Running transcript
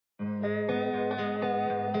We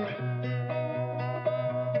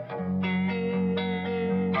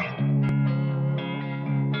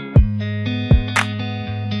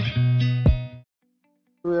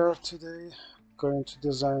are today going to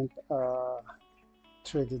design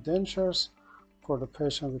 3D dentures for the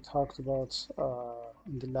patient we talked about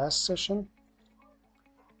in the last session.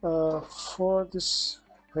 For this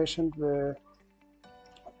patient, we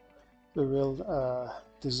will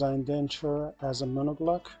design denture as a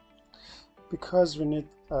monoblock. Because we need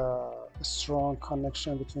a strong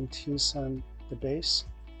connection between teeth and the base,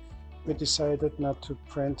 we decided not to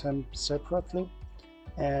print them separately,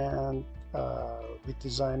 and we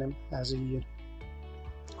design them as a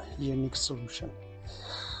unique solution.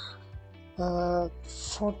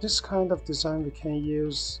 For this kind of design, we can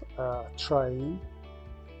use Tri-in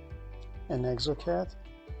and Exocad,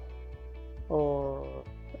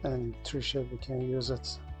 and 3Shape we can use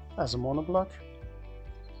it as a monoblock.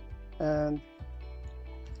 And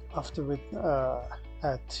after we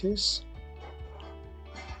add teeth,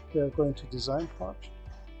 we are going to design part.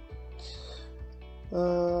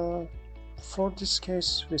 For this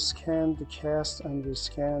case, we scanned the cast and we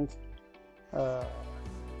scanned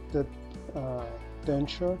the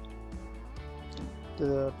denture,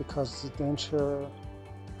 because the denture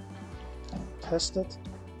tested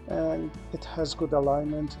and it has good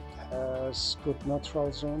alignment, it has good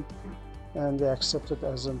neutral zone, and we accept it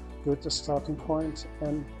as a good starting point,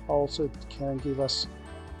 and also it can give us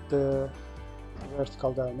the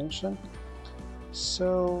vertical dimension.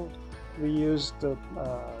 So we use the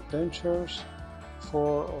dentures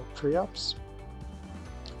for pre-ops.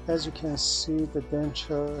 As you can see, the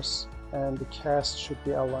dentures and the cast should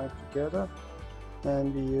be aligned together,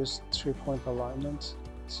 and we use 3-point alignment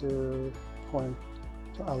to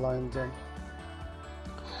align them.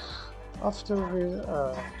 After we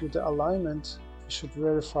do the alignment, we should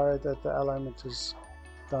verify that the alignment is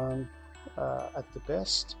done at the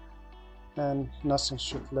best, and nothing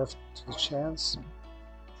should left to the chance,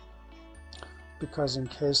 because in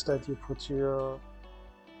case that you put your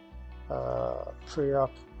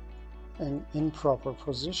pre-op in improper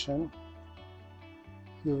position,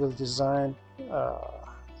 you will design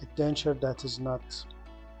a denture that is not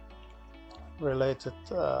related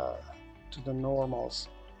to the normals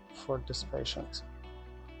for this patient.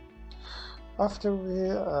 After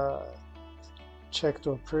we check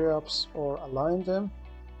the pre-ops or align them,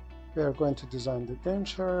 we are going to design the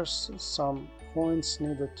dentures. Some points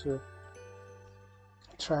needed to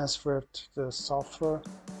transfer to the software.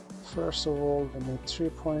 First of all, we need 3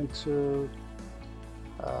 points to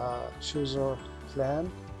choose our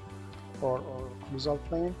plan or occlusal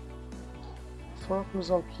plane. For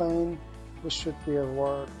occlusal plane, we should be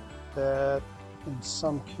aware that in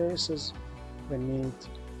some cases we need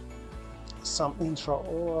some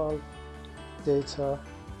intraoral data.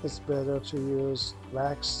 It's better to use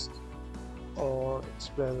waxed, or it's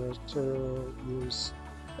better to use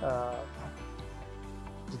the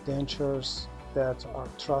dentures that are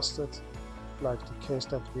trusted, like the case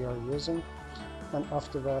that we are using. And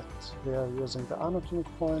after that, we are using the anatomic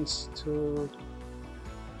points to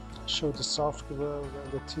show the software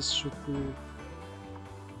where the teeth should be.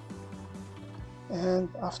 And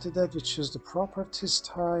after that, we choose the proper teeth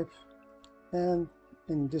type, and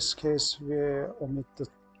in this case we omit the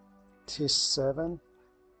teeth 7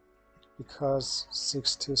 because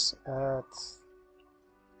 6 teeth at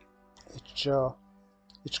each jaw,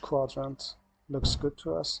 each quadrant looks good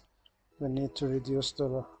to us. We need to reduce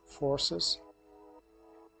the forces.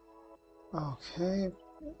 Okay,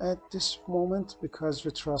 at this moment, because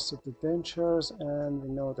we trusted the dentures and we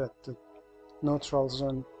know that the neutral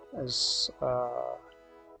zone is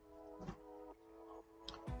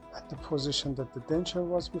at the position that the denture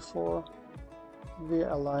was before, we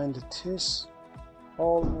align the teeth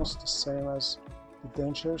almost the same as the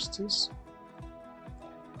denture's teeth,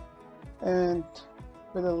 and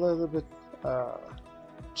with a little bit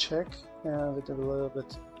check and with a little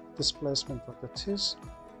bit displacement of the teeth,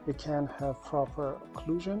 we can have proper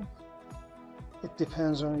occlusion. It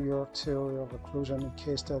depends on your theory of occlusion. In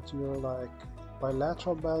case that you're like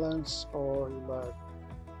bilateral balance, or you like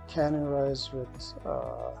cannon rise with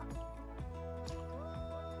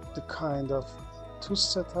the kind of tooth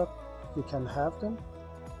setup, you can have them,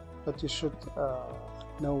 but you should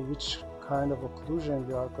know which kind of occlusion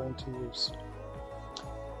you are going to use.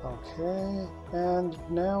 Okay, and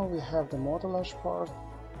now we have the modelage part.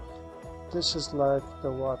 This is like the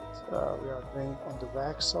what we are doing on the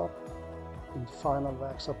wax up, in the final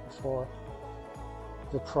wax up before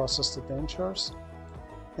we process the dentures,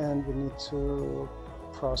 and we need to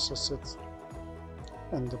process it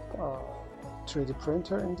in the 3D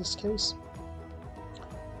printer in this case.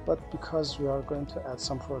 But because we are going to add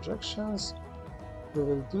some projections, we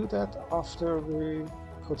will do that after we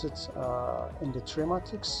put it in the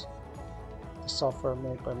Trimatics, the software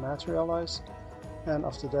made by Materialize, and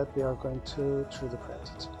after that we are going to 3D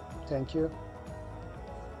print it. Thank you.